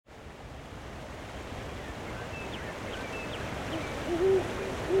Hi,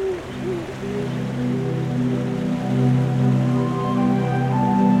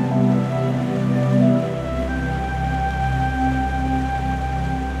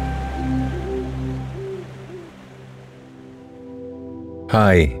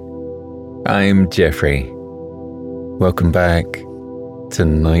 I'm Jeffrey. Welcome back to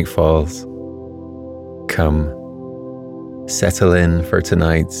Night Falls. Come, settle in for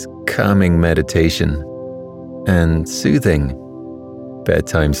tonight's calming meditation and soothing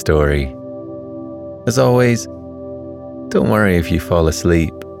bedtime story. As always, don't worry if you fall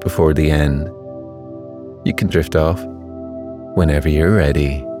asleep before the end. You can drift off whenever you're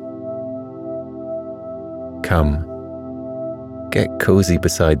ready. Come, get cozy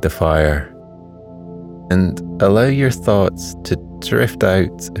beside the fire and allow your thoughts to drift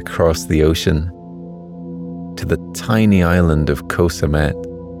out across the ocean to the tiny island of Koh Samet,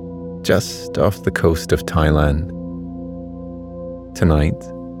 just off the coast of Thailand. Tonight,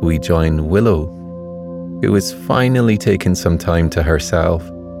 we join Willow, who has finally taken some time to herself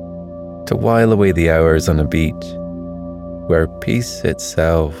to while away the hours on a beach where peace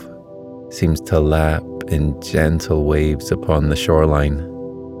itself seems to lap in gentle waves upon the shoreline.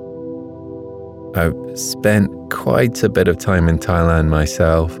 I've spent quite a bit of time in Thailand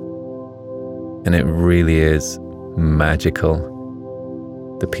myself, and it really is magical.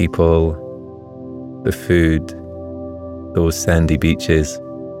 The people, the food, those sandy beaches.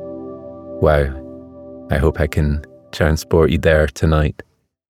 Wow, I hope I can transport you there tonight.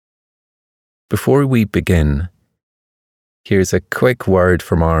 Before we begin, here's a quick word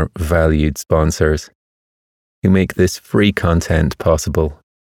from our valued sponsors who make this free content possible.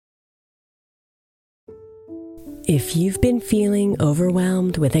 If you've been feeling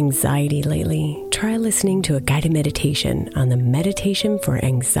overwhelmed with anxiety lately, try listening to a guided meditation on the Meditation for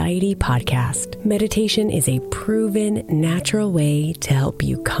Anxiety podcast. Meditation is a proven, natural way to help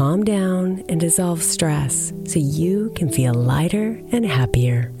you calm down and dissolve stress so you can feel lighter and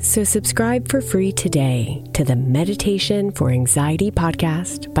happier. So subscribe for free today to the Meditation for Anxiety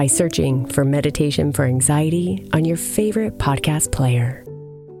podcast by searching for Meditation for Anxiety on your favorite podcast player.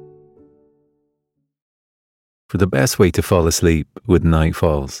 For the best way to fall asleep with Night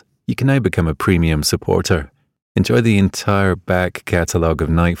Falls, you can now become a premium supporter. Enjoy the entire back catalogue of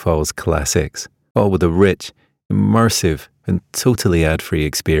Night Falls classics, all with a rich, immersive, and totally ad-free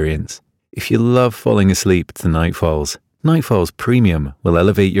experience. If you love falling asleep to Night Falls Premium will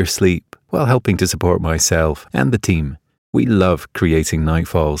elevate your sleep while helping to support myself and the team. We love creating Night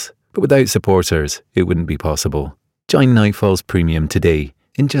Falls, but without supporters, it wouldn't be possible. Join Night Falls Premium today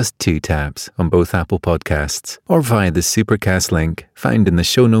in just 2 taps on both Apple Podcasts or via the Supercast link found in the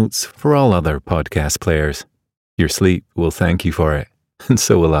show notes for all other podcast players. Your sleep will thank you for it, and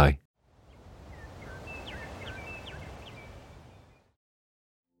so will I.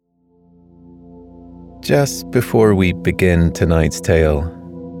 Just before we begin tonight's tale,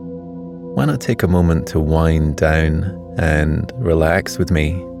 why not take a moment to wind down and relax with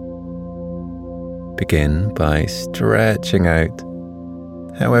me? Begin by stretching out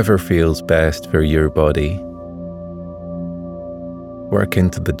however feels best for your body. Work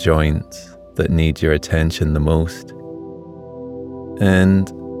into the joints that need your attention the most.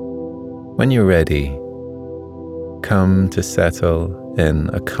 And when you're ready, come to settle in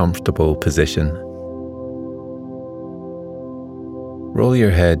a comfortable position. Roll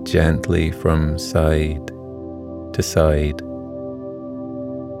your head gently from side to side,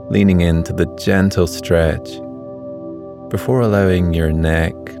 leaning into the gentle stretch before allowing your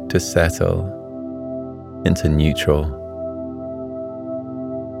neck to settle into neutral.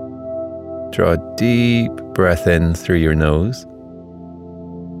 Draw a deep breath in through your nose.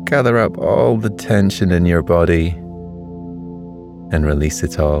 Gather up all the tension in your body and release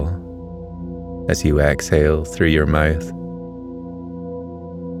it all as you exhale through your mouth.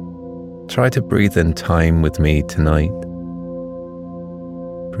 Try to breathe in time with me tonight.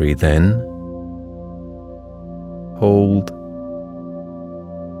 Breathe in. Hold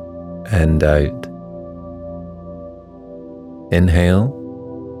and out. Inhale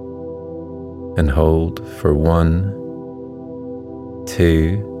and hold for 1,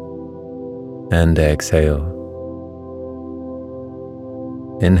 2, and exhale.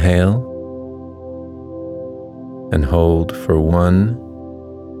 Inhale and hold for 1,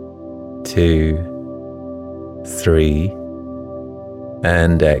 2, 3,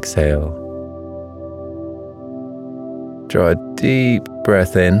 and exhale. Draw a deep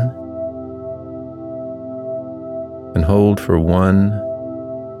breath in and hold for 1,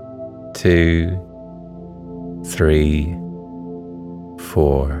 2, 3,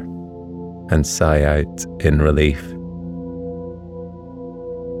 4, and sigh out in relief.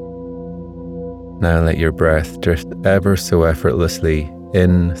 Now let your breath drift ever so effortlessly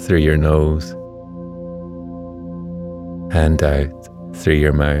in through your nose and out through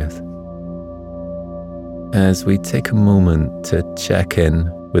your mouth. As we take a moment to check in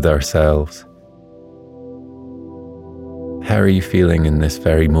with ourselves. How are you feeling in this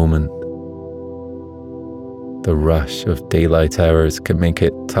very moment? The rush of daylight hours can make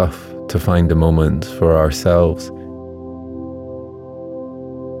it tough to find a moment for ourselves.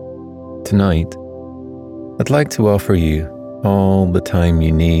 Tonight, I'd like to offer you all the time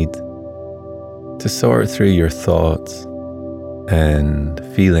you need to sort through your thoughts and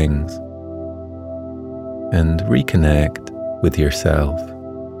feelings and reconnect with yourself.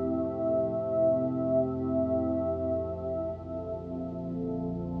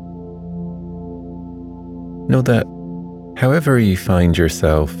 Know that however you find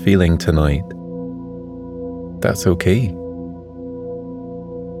yourself feeling tonight, that's okay.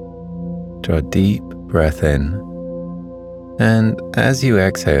 Draw a deep breath in, and as you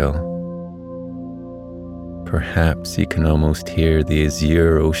exhale, perhaps you can almost hear the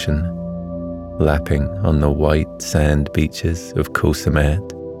azure ocean lapping on the white sand beaches of Koh Samet.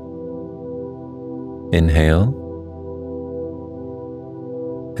 Inhale,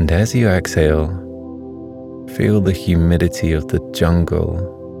 and as you exhale, feel the humidity of the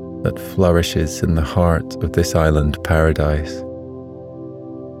jungle that flourishes in the heart of this island paradise,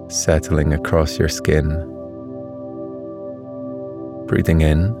 settling across your skin. Breathing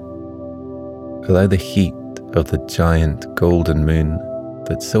in, allow the heat of the giant golden moon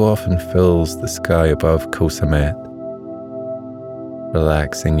that so often fills the sky above Koh Samet,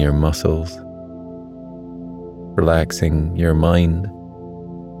 relaxing your muscles, relaxing your mind,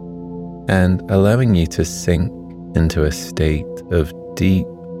 and allowing you to sink into a state of deep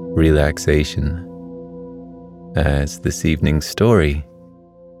relaxation as this evening's story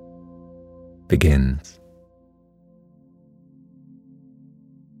begins.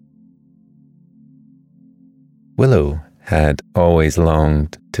 Willow had always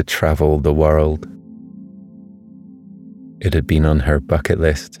longed to travel the world. It had been on her bucket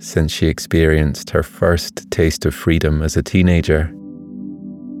list since she experienced her first taste of freedom as a teenager.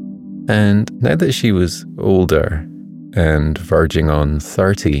 And now that she was older and verging on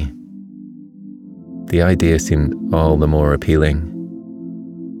 30, the idea seemed all the more appealing.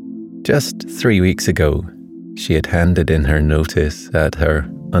 Just 3 weeks ago, she had handed in her notice at her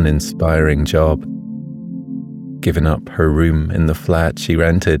uninspiring job, given up her room in the flat she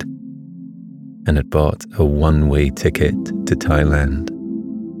rented, and had bought a one-way ticket to Thailand.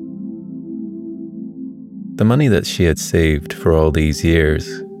 The money that she had saved for all these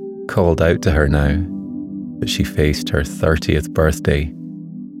years called out to her now that she faced her 30th birthday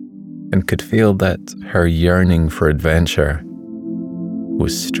and could feel that her yearning for adventure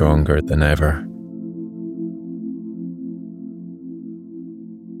was stronger than ever.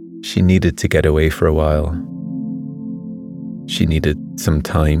 She needed to get away for a while. She needed some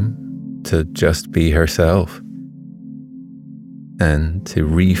time to just be herself and to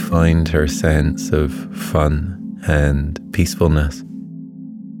re-find her sense of fun and peacefulness,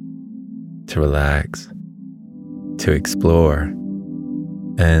 to relax, to explore,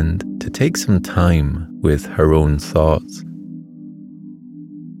 and to take some time with her own thoughts.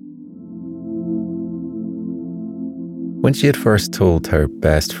 When she had first told her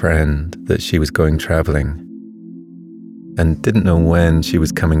best friend that she was going traveling and didn't know when she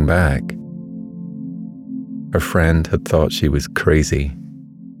was coming back, her friend had thought she was crazy.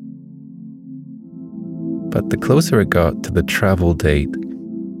 But the closer it got to the travel date,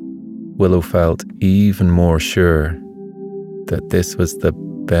 Willow felt even more sure that this was the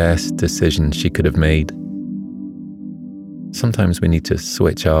best decision she could have made. Sometimes we need to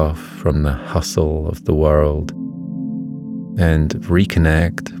switch off from the hustle of the world and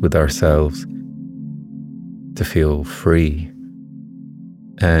reconnect with ourselves to feel free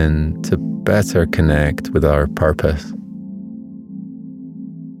and to better connect with our purpose.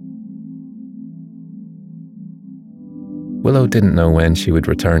 Willow didn't know when she would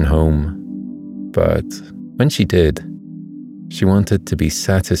return home, but when she did, she wanted to be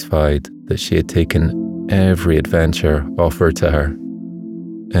satisfied that she had taken every adventure offered to her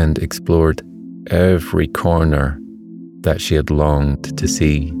and explored every corner that she had longed to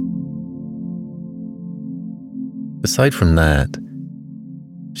see. Aside from that,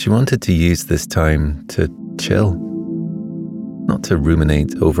 she wanted to use this time to chill, not to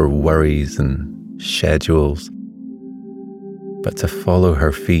ruminate over worries and schedules, but to follow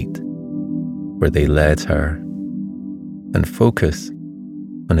her feet where they led her and focus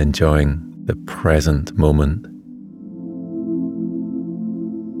on enjoying the present moment.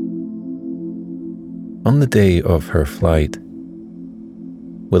 On the day of her flight,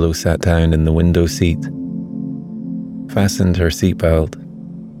 Willow sat down in the window seat, fastened her seatbelt,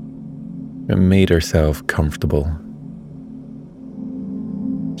 and made herself comfortable.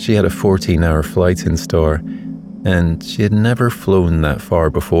 She had a 14-hour flight in store, and she had never flown that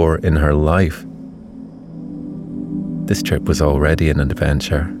far before in her life. This trip was already an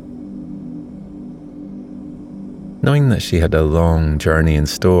adventure. Knowing that she had a long journey in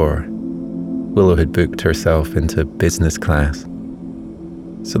store, Willow had booked herself into business class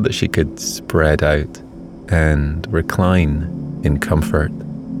so that she could spread out and recline in comfort.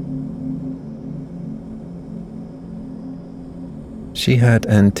 She had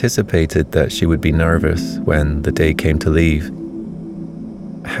anticipated that she would be nervous when the day came to leave.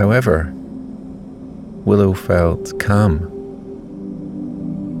 However, Willow felt calm,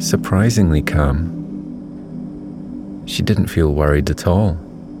 surprisingly calm. She didn't feel worried at all.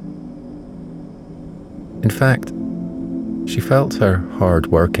 In fact, she felt her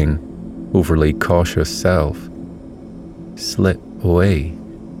hard-working, overly cautious self slip away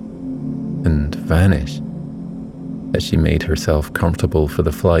and vanish as she made herself comfortable for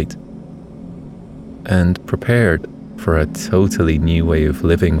the flight and prepared for a totally new way of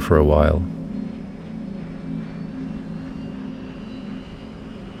living for a while.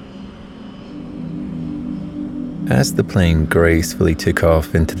 As the plane gracefully took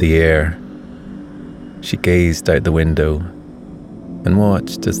off into the air, she gazed out the window and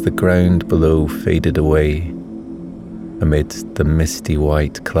watched as the ground below faded away amidst the misty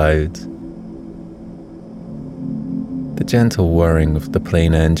white clouds. The gentle whirring of the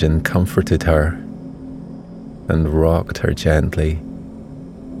plane engine comforted her and rocked her gently,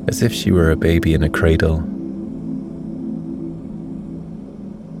 as if she were a baby in a cradle.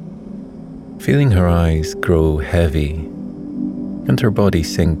 Feeling her eyes grow heavy and her body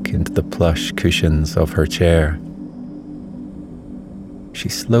sink into the plush cushions of her chair, she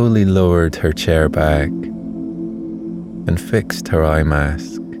slowly lowered her chair back and fixed her eye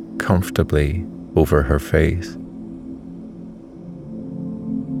mask comfortably over her face.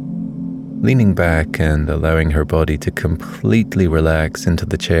 Leaning back and allowing her body to completely relax into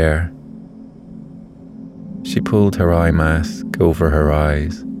the chair, she pulled her eye mask over her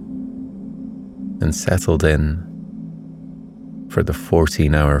eyes and settled in for the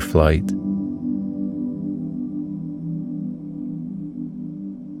 14-hour flight.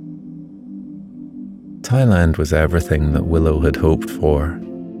 Thailand was everything that Willow had hoped for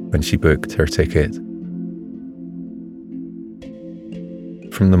when she booked her ticket.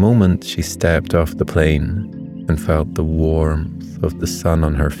 From the moment she stepped off the plane and felt the warmth of the sun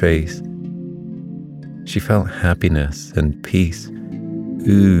on her face, she felt happiness and peace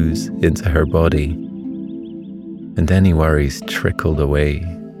ooze into her body, and any worries trickled away.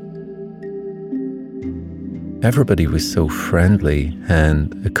 Everybody was so friendly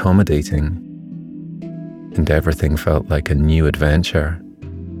and accommodating, and everything felt like a new adventure.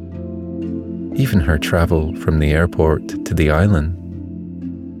 Even her travel from the airport to the island.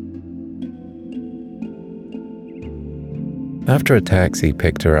 After a taxi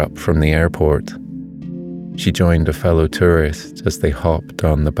picked her up from the airport, she joined a fellow tourist as they hopped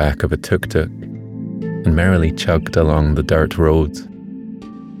on the back of a tuk-tuk and merrily chugged along the dirt roads,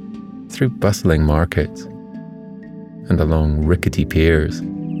 through bustling markets and along rickety piers,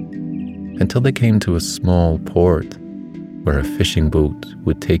 until they came to a small port where a fishing boat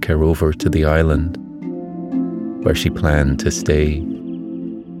would take her over to the island, where she planned to stay.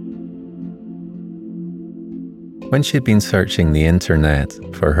 When she'd been searching the internet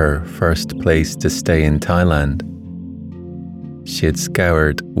for her first place to stay in Thailand, she had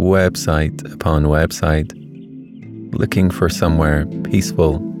scoured website upon website, looking for somewhere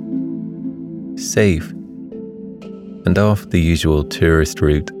peaceful, safe, and off the usual tourist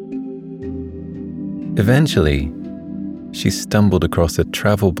route. Eventually, she stumbled across a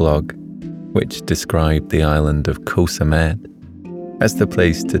travel blog which described the island of Koh Samet as the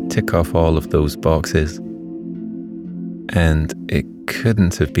place to tick off all of those boxes. And it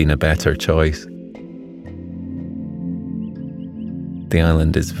couldn't have been a better choice. The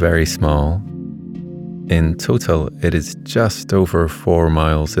island is very small. In total, it is just over 4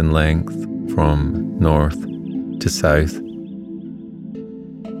 miles in length from north to south.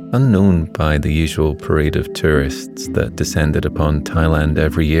 Unknown by the usual parade of tourists that descended upon Thailand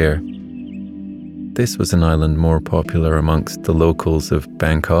every year, this was an island more popular amongst the locals of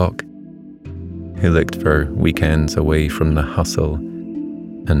Bangkok, who looked for weekends away from the hustle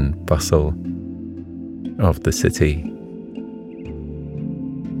and bustle of the city.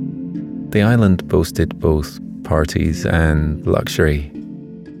 The island boasted both parties and luxury,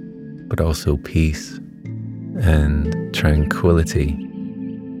 but also peace and tranquility.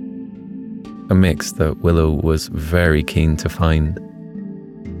 A mix that Willow was very keen to find.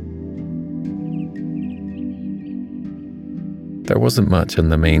 There wasn't much on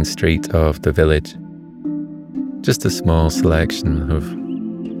the main street of the village, just a small selection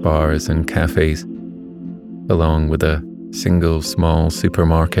of bars and cafes, along with a single small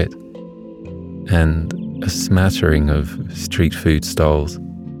supermarket and a smattering of street food stalls.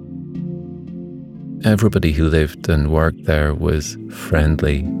 Everybody who lived and worked there was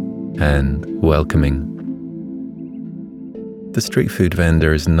friendly and welcoming. The street food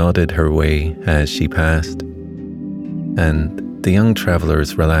vendors nodded her way as she passed, and the young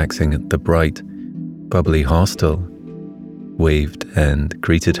travellers relaxing at the bright, bubbly hostel waved and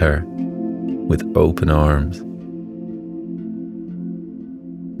greeted her with open arms.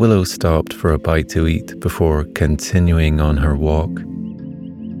 Willow stopped for a bite to eat before continuing on her walk.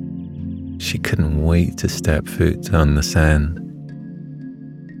 She couldn't wait to step foot on the sand.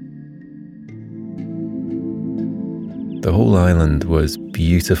 The whole island was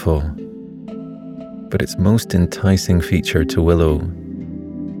beautiful, but its most enticing feature to Willow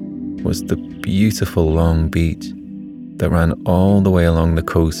was the beautiful long beach that ran all the way along the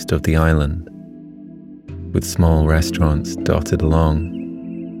coast of the island, with small restaurants dotted along,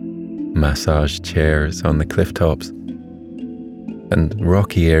 massage chairs on the cliff tops, and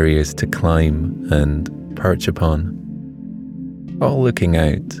rocky areas to climb and perch upon, all looking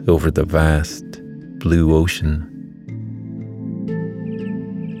out over the vast blue ocean.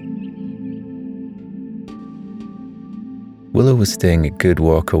 Willow was staying a good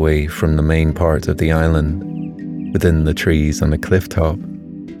walk away from the main part of the island, within the trees on a cliff top.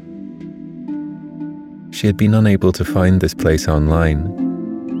 She had been unable to find this place online,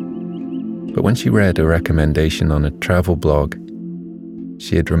 but when she read a recommendation on a travel blog,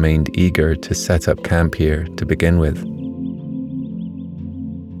 she had remained eager to set up camp here to begin with.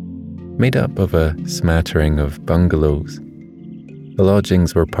 Made up of a smattering of bungalows, the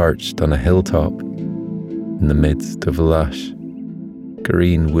lodgings were perched on a hilltop in the midst of lush,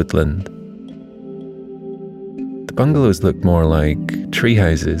 green woodland. The bungalows looked more like tree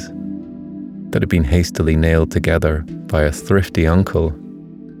houses that had been hastily nailed together by a thrifty uncle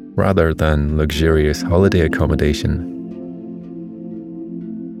rather than luxurious holiday accommodation.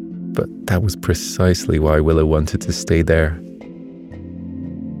 But that was precisely why Willow wanted to stay there.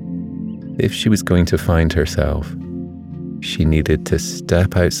 If she was going to find herself, she needed to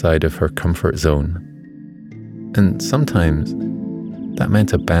step outside of her comfort zone. And sometimes that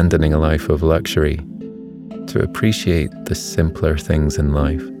meant abandoning a life of luxury to appreciate the simpler things in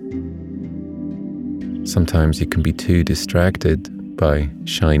life. Sometimes you can be too distracted by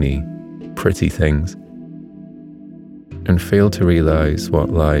shiny, pretty things and fail to realize what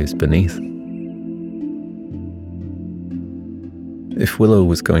lies beneath. If Willow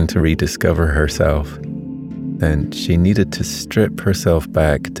was going to rediscover herself, then she needed to strip herself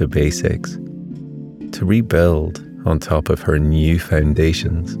back to basics, to rebuild on top of her new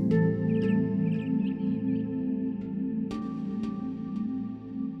foundations.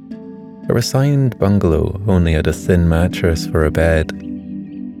 Her assigned bungalow only had a thin mattress for a bed,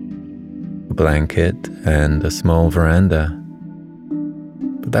 a blanket, and a small veranda.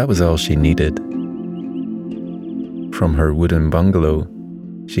 But that was all she needed. From her wooden bungalow,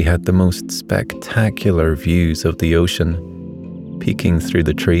 she had the most spectacular views of the ocean, peeking through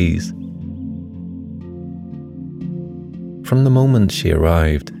the trees. From the moment she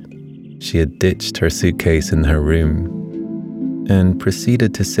arrived, she had ditched her suitcase in her room and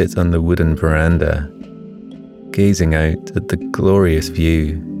proceeded to sit on the wooden veranda, gazing out at the glorious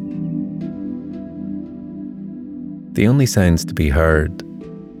view. The only sounds to be heard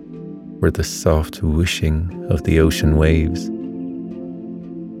were the soft whooshing of the ocean waves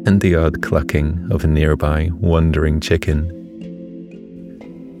and the odd clucking of a nearby wandering chicken.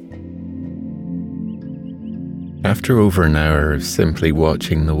 After over an hour of simply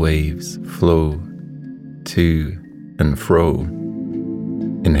watching the waves flow to and fro,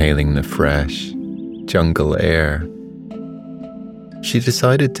 inhaling the fresh jungle air, she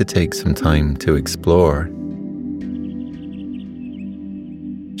decided to take some time to explore.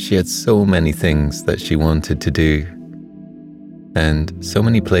 She had so many things that she wanted to do, and so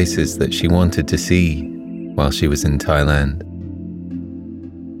many places that she wanted to see while she was in Thailand.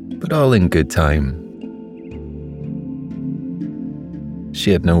 But all in good time.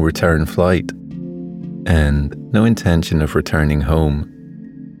 She had no return flight, and no intention of returning home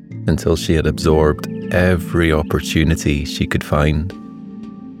until she had absorbed every opportunity she could find.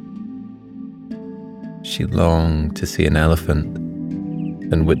 She longed to see an elephant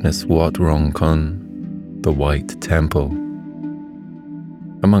and witness Wat Rong Kun, the White Temple,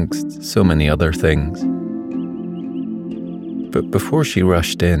 amongst so many other things. But before she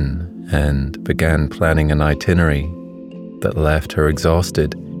rushed in and began planning an itinerary that left her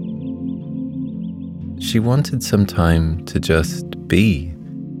exhausted, she wanted some time to just be,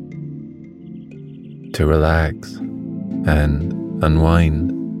 to relax and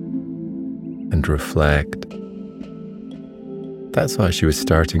unwind and reflect. That's why she was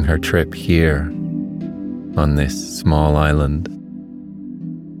starting her trip here on this small island.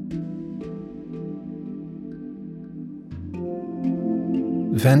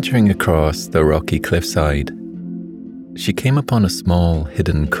 Venturing across the rocky cliffside, she came upon a small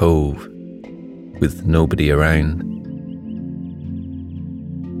hidden cove with nobody around.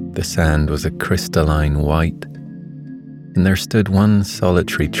 The sand was a crystalline white, and there stood one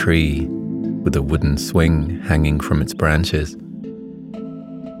solitary tree with a wooden swing hanging from its branches.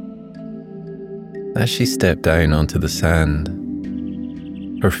 As she stepped down onto the sand,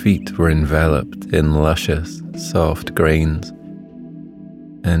 her feet were enveloped in luscious, soft grains,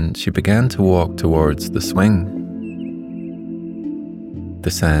 and she began to walk towards the swing,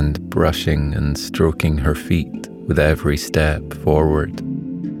 the sand brushing and stroking her feet with every step forward.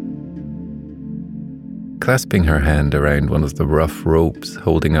 Clasping her hand around one of the rough ropes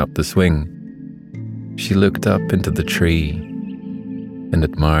holding up the swing, she looked up into the tree and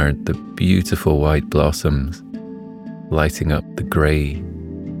admired the beautiful white blossoms lighting up the grey,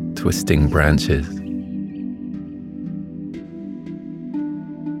 twisting branches.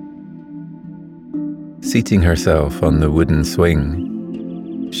 Seating herself on the wooden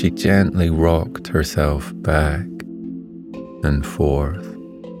swing, she gently rocked herself back and forth,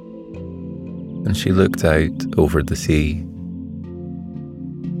 and she looked out over the sea.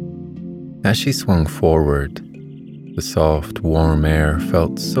 As she swung forward, the soft, warm air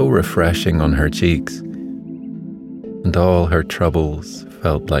felt so refreshing on her cheeks, and all her troubles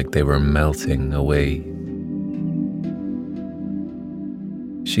felt like they were melting away.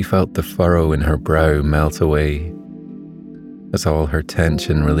 She felt the furrow in her brow melt away as all her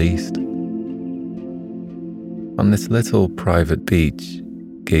tension released. On this little private beach,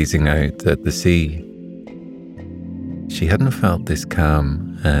 gazing out at the sea, she hadn't felt this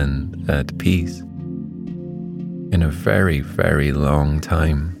calm and at peace in a very, very long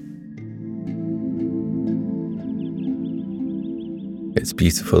time. It's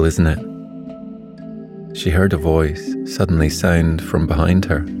beautiful, isn't it? She heard a voice suddenly sound from behind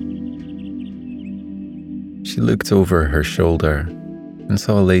her. She looked over her shoulder and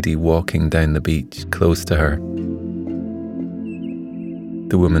saw a lady walking down the beach close to her.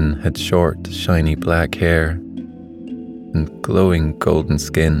 The woman had short, shiny black hair and glowing golden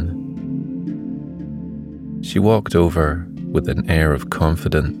skin. She walked over with an air of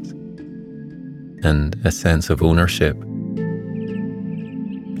confidence and a sense of ownership,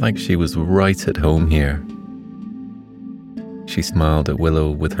 like she was right at home here. She smiled at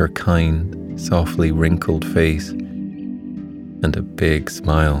Willow with her kind, softly wrinkled face and a big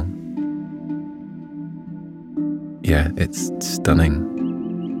smile. "Yeah, it's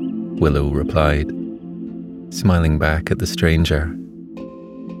stunning," Willow replied, smiling back at the stranger.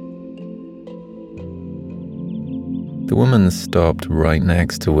 The woman stopped right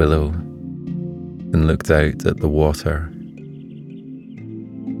next to Willow and looked out at the water.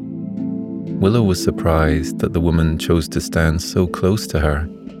 Willow was surprised that the woman chose to stand so close to her,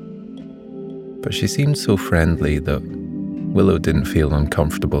 but she seemed so friendly that Willow didn't feel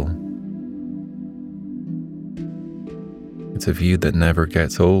uncomfortable. "It's a view that never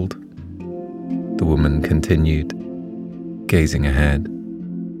gets old," the woman continued, gazing ahead.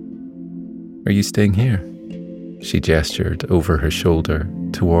 "Are you staying here?" She gestured over her shoulder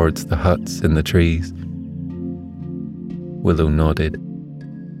towards the huts in the trees. Willow nodded.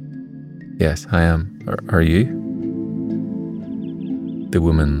 "Yes, I am. Are you?" The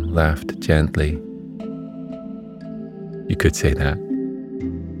woman laughed gently. "You could say that.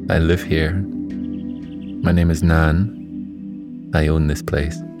 I live here. My name is Nan. I own this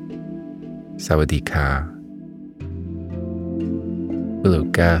place. Sawadee ka." Willow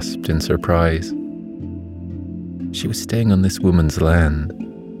gasped in surprise. She was staying on this woman's land,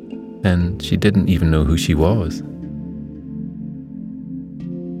 and she didn't even know who she was.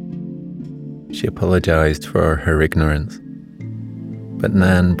 She apologized for her ignorance, but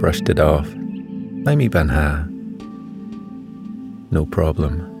Nan brushed it off. "Laimi banha." "No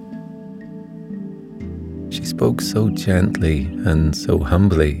problem." She spoke so gently and so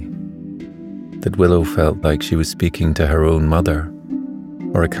humbly that Willow felt like she was speaking to her own mother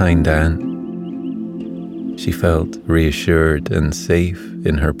or a kind aunt. She felt reassured and safe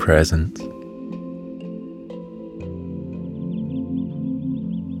in her presence.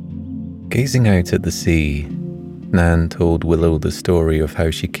 Gazing out at the sea, Nan told Willow the story of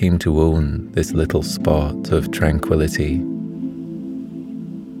how she came to own this little spot of tranquility.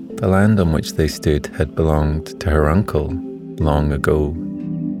 The land on which they stood had belonged to her uncle long ago.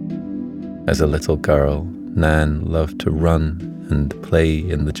 As a little girl, Nan loved to run and play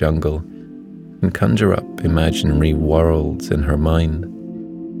in the jungle and conjure up imaginary worlds in her mind.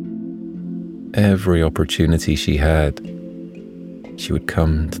 Every opportunity she had, she would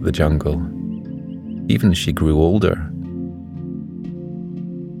come to the jungle, even as she grew older.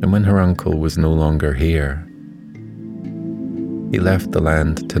 And when her uncle was no longer here, he left the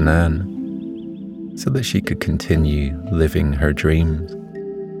land to Nan so that she could continue living her dreams.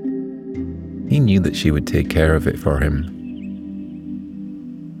 He knew that she would take care of it for him.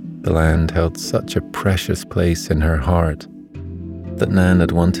 The land held such a precious place in her heart that Nan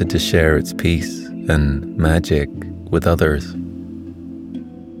had wanted to share its peace and magic with others.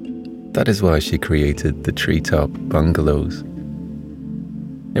 That is why she created the treetop bungalows.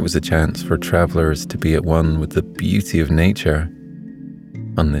 It was a chance for travelers to be at one with the beauty of nature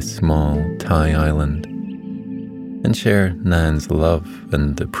on this small Thai island and share Nan's love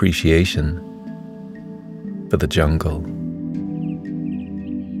and appreciation for the jungle.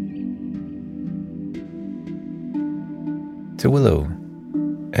 To Willow,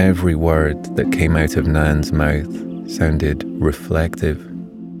 every word that came out of Nan's mouth sounded reflective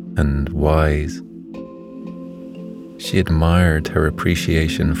and wise. She admired her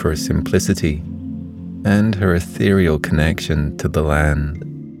appreciation for simplicity and her ethereal connection to the land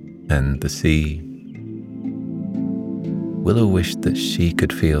and the sea. Willow wished that she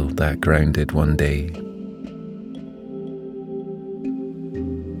could feel that grounded one day.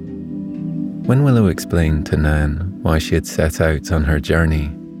 When Willow explained to Nan why she had set out on her journey,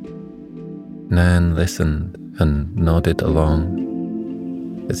 Nan listened and nodded along,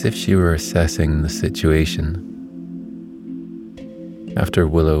 as if she were assessing the situation. After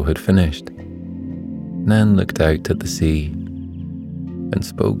Willow had finished, Nan looked out at the sea and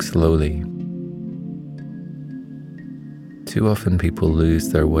spoke slowly. Too often people lose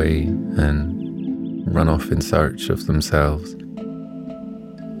their way and run off in search of themselves.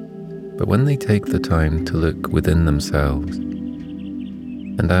 But when they take the time to look within themselves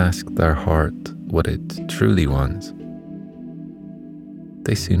and ask their heart what it truly wants,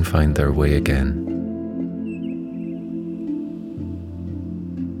 they soon find their way again.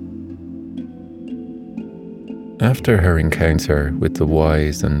 After her encounter with the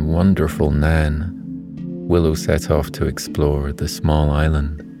wise and wonderful Nan, Willow set off to explore the small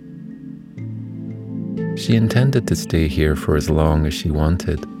island. She intended to stay here for as long as she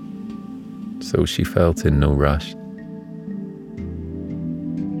wanted, so she felt in no rush.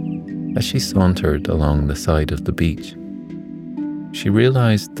 As she sauntered along the side of the beach, she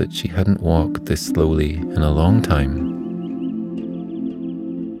realized that she hadn't walked this slowly in a long time.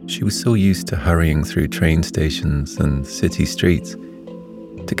 She was so used to hurrying through train stations and city streets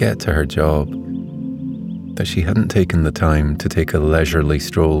to get to her job that she hadn't taken the time to take a leisurely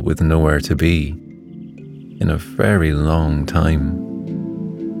stroll with nowhere to be in a very long time.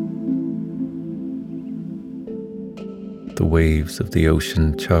 The waves of the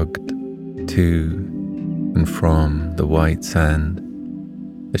ocean chugged to and from the white sand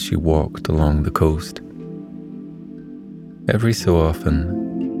as she walked along the coast. Every so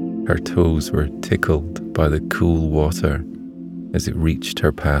often, her toes were tickled by the cool water as it reached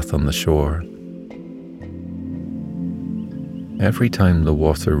her path on the shore. Every time the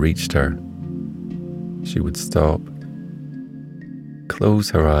water reached her, she would stop, close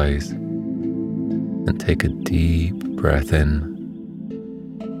her eyes, and take a deep breath in,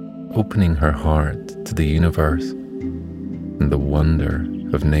 opening her heart to the universe and the wonder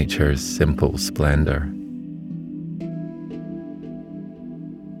of nature's simple splendor.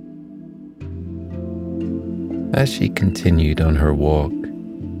 As she continued on her walk,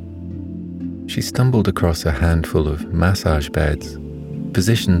 she stumbled across a handful of massage beds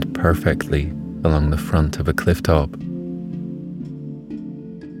positioned perfectly along the front of a cliff top.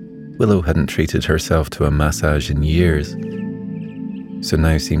 Willow hadn't treated herself to a massage in years, so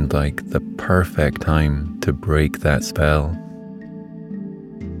now seemed like the perfect time to break that spell.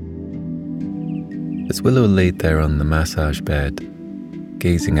 As Willow laid there on the massage bed,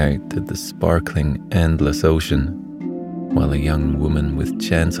 gazing out at the sparkling, endless ocean, while a young woman with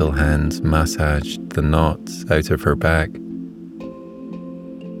gentle hands massaged the knots out of her back,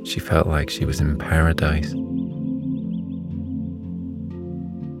 she felt like she was in paradise.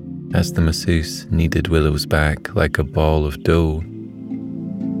 As the masseuse kneaded Willow's back like a ball of dough,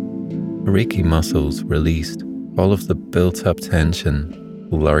 her Reiki muscles released all of the built-up tension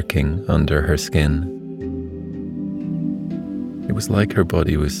lurking under her skin. It was like her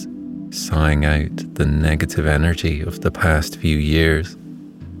body was sighing out the negative energy of the past few years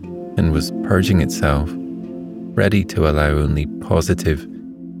and was purging itself, ready to allow only positive,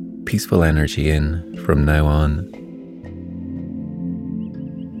 peaceful energy in from now on.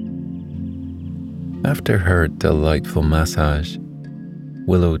 After her delightful massage,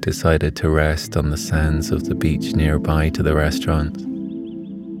 Willow decided to rest on the sands of the beach nearby to the restaurant.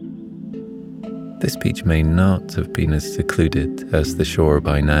 This beach may not have been as secluded as the shore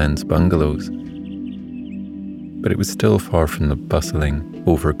by Nan's bungalows, but it was still far from the bustling,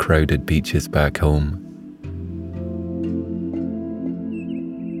 overcrowded beaches back home.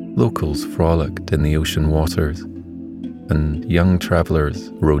 Locals frolicked in the ocean waters, and young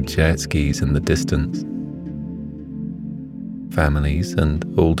travellers rode jet skis in the distance. Families and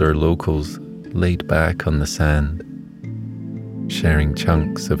older locals laid back on the sand, sharing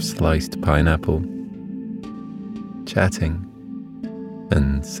chunks of sliced pineapple, chatting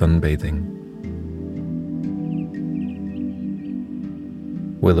and sunbathing.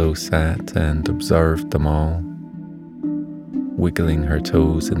 Willow sat and observed them all, wiggling her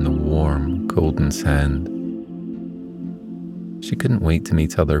toes in the warm, golden sand. She couldn't wait to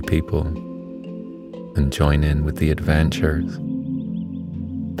meet other people and join in with the adventures,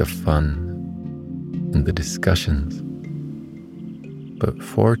 the fun, and the discussions. But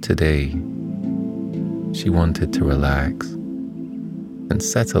for today, she wanted to relax and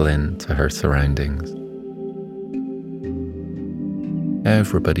settle into her surroundings.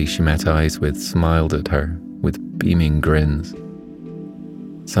 Everybody she met eyes with smiled at her with beaming grins,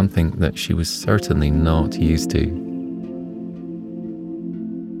 something that she was certainly not used to.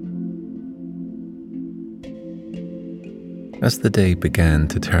 As the day began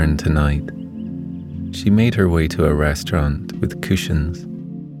to turn to night, she made her way to a restaurant with cushions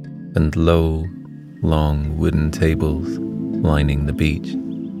and low, long wooden tables lining the beach.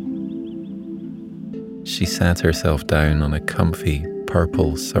 She sat herself down on a comfy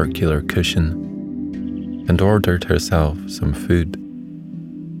purple circular cushion and ordered herself some food.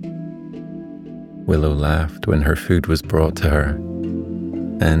 Willow laughed when her food was brought to her,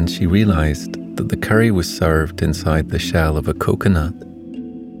 and she realized that the curry was served inside the shell of a coconut.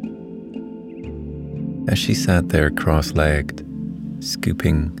 As she sat there cross-legged,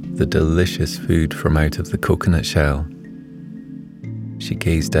 scooping the delicious food from out of the coconut shell, she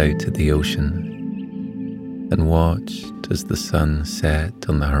gazed out to the ocean and watched as the sun set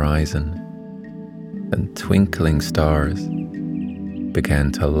on the horizon and twinkling stars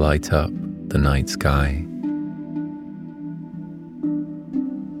began to light up the night sky.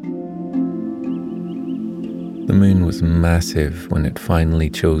 The moon was massive when it finally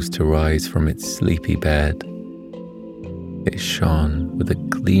chose to rise from its sleepy bed. It shone with a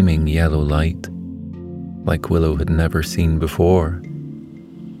gleaming yellow light, like Willow had never seen before,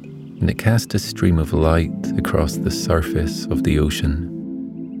 and it cast a stream of light across the surface of the ocean.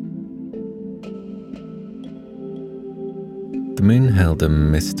 The moon held a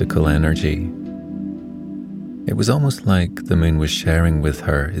mystical energy. It was almost like the moon was sharing with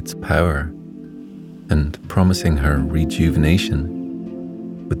her its power and promising her rejuvenation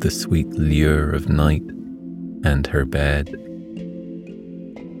with the sweet lure of night and her bed.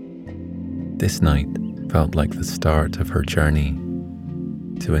 This night felt like the start of her journey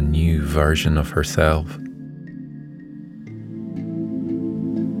to a new version of herself.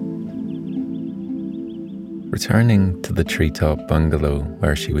 Returning to the treetop bungalow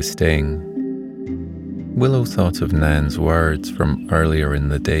where she was staying, Willow thought of Nan's words from earlier in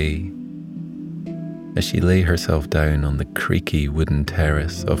the day as she lay herself down on the creaky wooden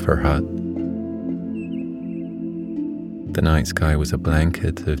terrace of her hut. The night sky was a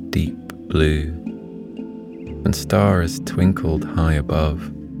blanket of deep blue, and stars twinkled high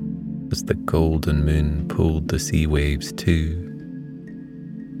above as the golden moon pulled the sea waves to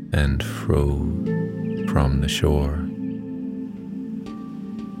and fro from the shore.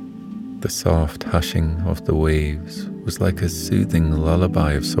 The soft hushing of the waves was like a soothing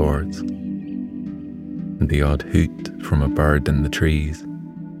lullaby of sorts, and the odd hoot from a bird in the trees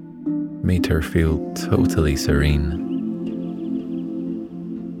made her feel totally serene.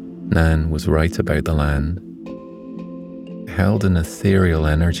 Nan was right about the land. It held an ethereal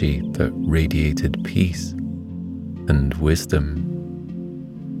energy that radiated peace and wisdom.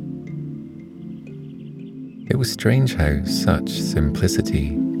 It was strange how such simplicity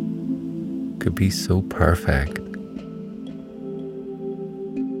could be so perfect.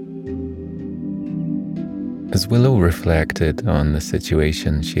 As Willow reflected on the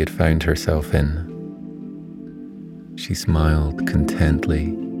situation she had found herself in, she She smiled contently.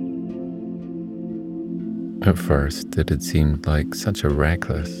 At first, it had seemed like such a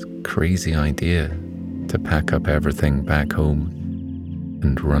reckless, crazy idea to pack up everything back home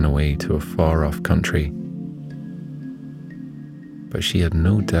and run away to a far-off country. But she had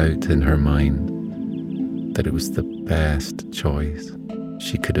no doubt in her mind that it was the best choice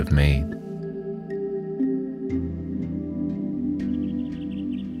she could have made.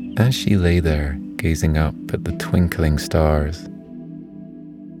 As she lay there, gazing up at the twinkling stars,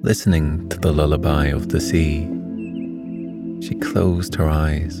 listening to the lullaby of the sea, she closed her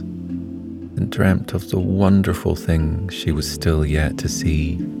eyes and dreamt of the wonderful things she was still yet to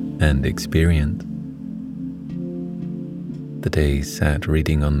see and experience. The days sat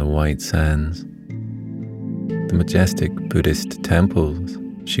reading on the white sands, the majestic Buddhist temples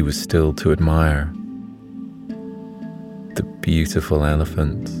she was still to admire, the beautiful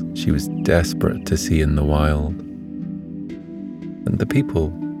elephants she was desperate to see in the wild, and the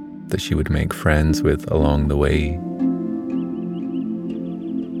people that she would make friends with along the way.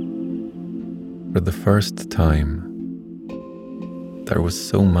 For the first time, there was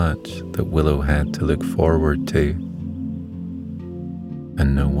so much that Willow had to look forward to,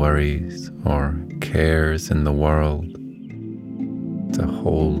 and no worries or cares in the world to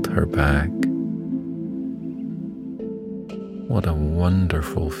hold her back. What a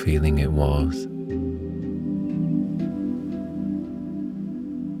wonderful feeling it was